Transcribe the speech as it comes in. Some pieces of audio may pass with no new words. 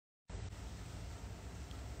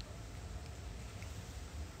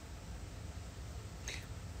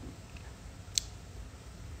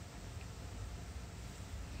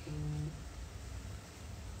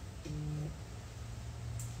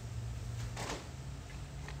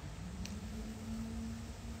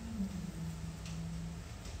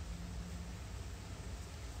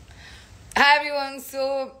Hi everyone.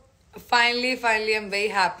 So finally, I'm very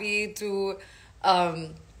happy to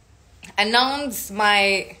um, announce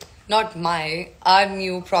our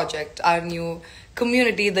new project, our new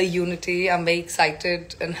community, the Unity. I'm very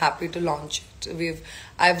excited and happy to launch it.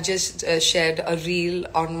 I've just shared a reel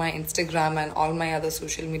on my Instagram and all my other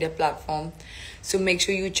social media platform. So make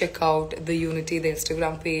sure you check out the Unity, the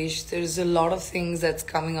Instagram page. There's a lot of things that's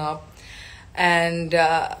coming up, and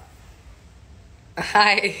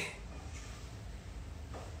hi.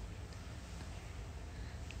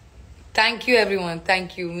 Thank you, everyone.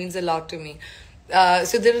 Thank you. Means a lot to me.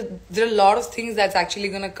 So there are a lot of things that's actually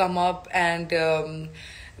gonna come up, and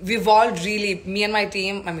we've all really, me and my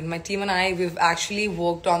team. I mean, my team and I, we've actually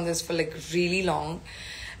worked on this for like really long,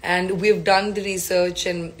 and we've done the research,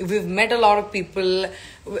 and we've met a lot of people.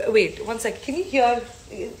 Wait, one sec. Can you hear?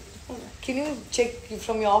 Can you check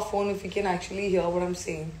from your phone if you can actually hear what I'm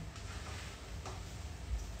saying?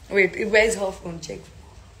 Wait, where's her phone? Check.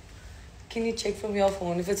 Can you check from your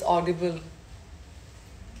phone if it's audible?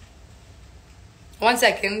 One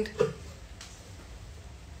second.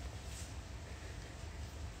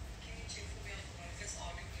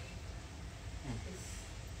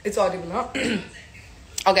 It's audible, huh?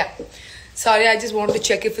 Okay. Sorry, I just wanted to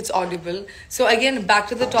check if it's audible. So again, back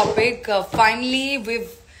to the topic. Finally,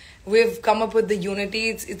 we've come up with the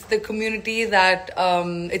Unity. It's the community that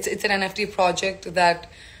it's an NFT project that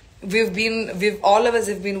we've all of us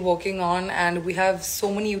have been working on, and we have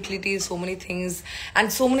so many utilities, so many things,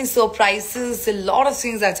 and so many surprises, a lot of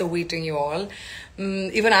things that's awaiting you all.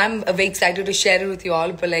 Even I'm very excited to share it with you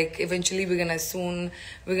all, but like eventually we're gonna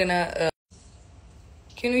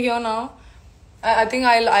can you hear now? I think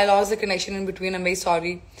I lost the connection in between. I'm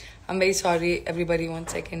very sorry everybody. One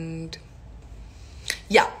second.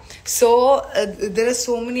 Yeah. So there are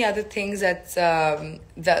so many other things that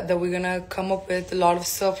we're gonna come up with, a lot of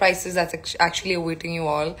surprises that's actually awaiting you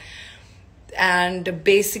all. And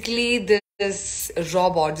basically this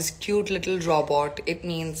robot, this cute little robot, it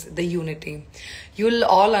means the Unity. You'll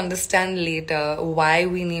all understand later why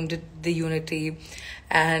we named it the Unity,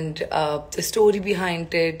 and the story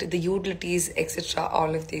behind it, the utilities, etc.,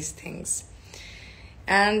 all of these things.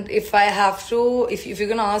 And if I have to, if you're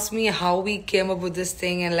gonna ask me how we came up with this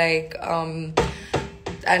thing, and like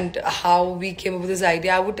and how we came up with this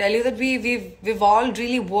idea, I would tell you that we've all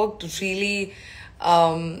really worked really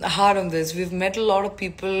hard on this. We've met a lot of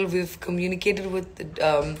people. We've communicated with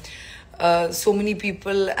so many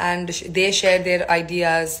people, and they shared their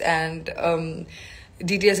ideas and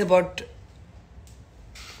details about.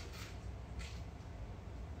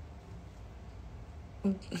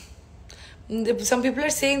 Some people are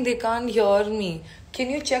saying they can't hear me. Can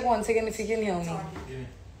you check once again if you can hear me?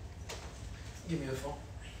 Give me the phone.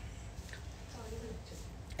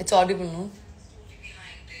 It's audible, no?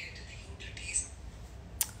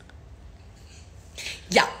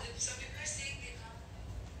 Yeah.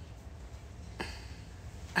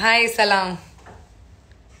 Hi, Salam.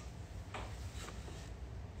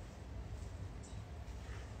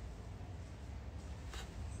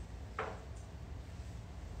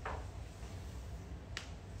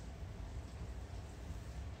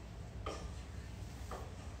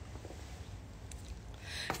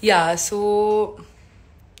 Yeah, so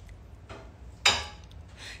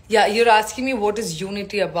yeah, you're asking me what is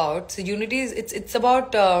Unity about. So Unity is it's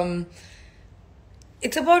about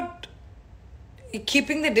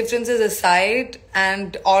keeping the differences aside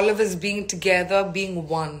and all of us being together, being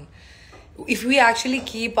one. If we actually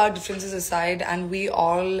keep our differences aside and we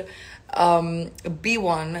all be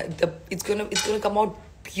one, it's gonna come out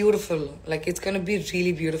beautiful. Like it's gonna be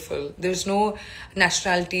really beautiful. There's no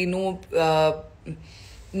nationality,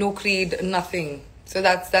 no creed, nothing. So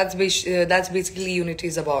that's basically Unity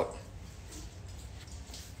is about.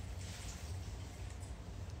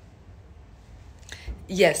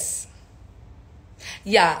 Yes.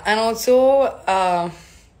 Yeah, and also,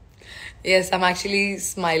 yes, I'm actually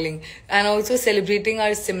smiling. And also celebrating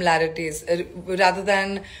our similarities rather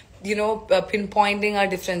than, pinpointing our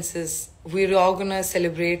differences. We're all gonna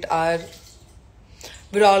celebrate our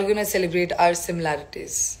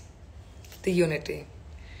similarities. The unity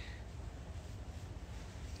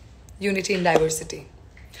in diversity.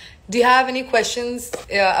 Do you have any questions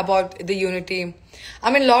about the Unity? I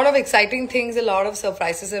mean, a lot of exciting things, a lot of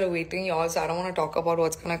surprises are awaiting you all. So I don't want to talk about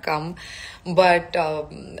what's gonna come, but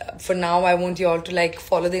for now, I want you all to like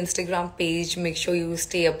follow the Instagram page. Make sure you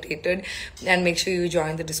stay updated, and make sure you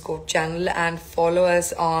join the Discord channel and follow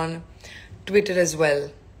us on Twitter as well.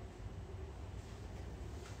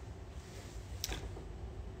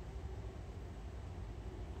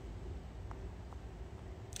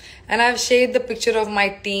 And I've shared the picture of my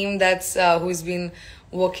team that's who's been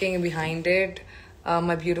working behind it.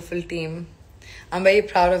 My beautiful team. I'm very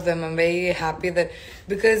proud of them. I'm very happy that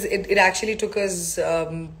because it actually took us a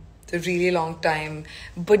really long time.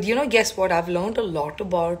 But guess what? I've learned a lot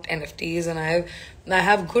about NFTs, and I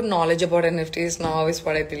have good knowledge about NFTs now, is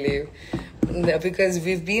what I believe. Because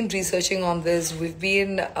we've been researching on this. We've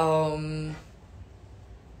been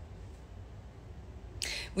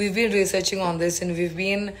researching on this, and we've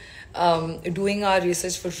been doing our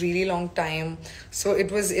research for really long time. So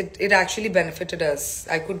it actually benefited us.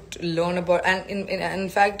 I could learn about, and in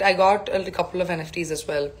fact I got a couple of NFTs as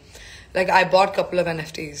well. Like I bought a couple of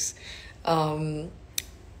NFTs,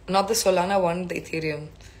 not the Solana one, the Ethereum.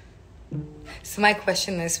 So my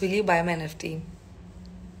question is, will you buy my NFT?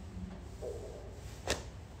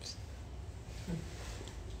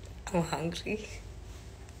 I'm hungry.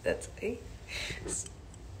 That's why.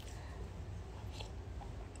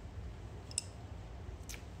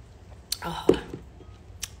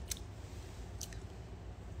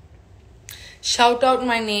 Shout out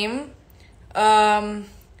my name,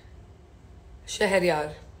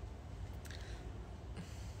 Shahryar.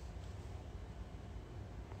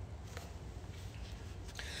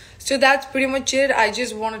 So that's pretty much it. I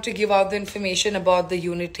just wanted to give out the information about the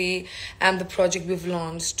Unity and the project we've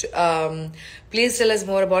launched. Please tell us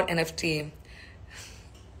more about NFT.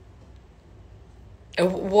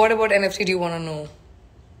 What about NFT do you want to know?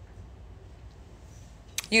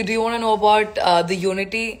 Do you want to know about the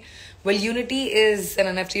Unity? Well, Unity is an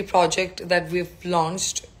NFT project that we've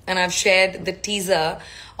launched, and I've shared the teaser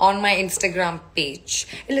on my Instagram page.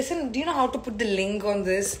 Hey, listen, do you know how to put the link on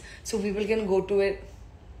this so people can go to it?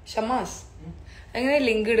 Shamas, I'm going to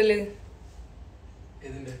link it.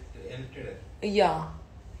 Yeah.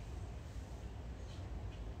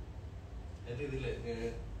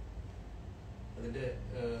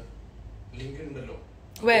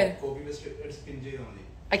 Where?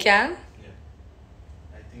 I can? Yeah.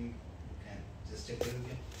 I think you can. Just check it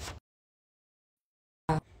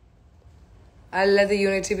again. I'll let the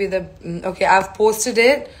Unity be the... Okay, I've posted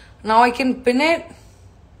it. Now I can pin it.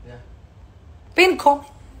 Yeah. Pin comment.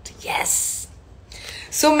 Yes.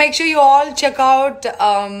 So make sure you all check out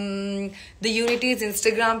the Unity's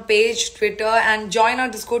Instagram page, Twitter, and join our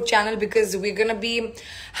Discord channel, because we're going to be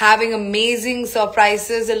having amazing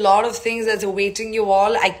surprises, a lot of things that's awaiting you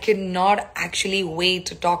all. I cannot actually wait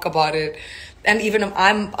to talk about it. And even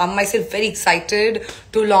I'm myself very excited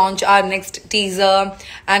to launch our next teaser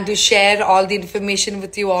and to share all the information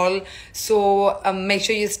with you all. So make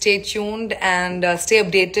sure you stay tuned and stay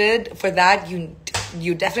updated. For that,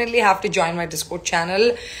 you definitely have to join my Discord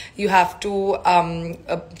channel. You have to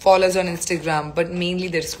follow us on Instagram, but mainly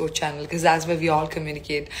the Discord channel, because that's where we all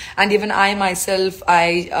communicate. And even I myself,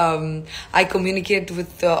 I communicate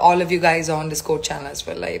with all of you guys on Discord channel as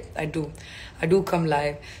well. I do come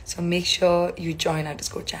live. So make sure you join our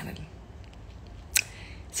Discord channel.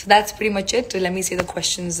 So that's pretty much it. Let me see the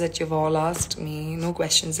questions that you've all asked me. No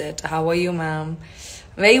questions yet. How are you, ma'am?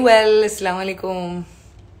 Very well. Assalamu alaikum.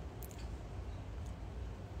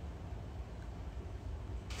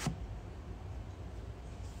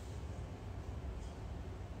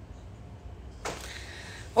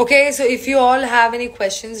 Okay, so if you all have any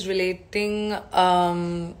questions relating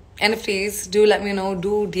NFTs, do let me know.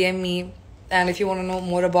 Do DM me. And if you want to know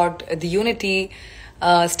more about the Unity,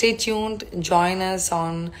 stay tuned. Join us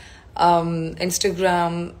on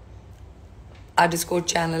Instagram, our Discord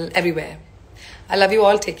channel, everywhere. I love you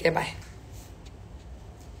all. Take care. Bye.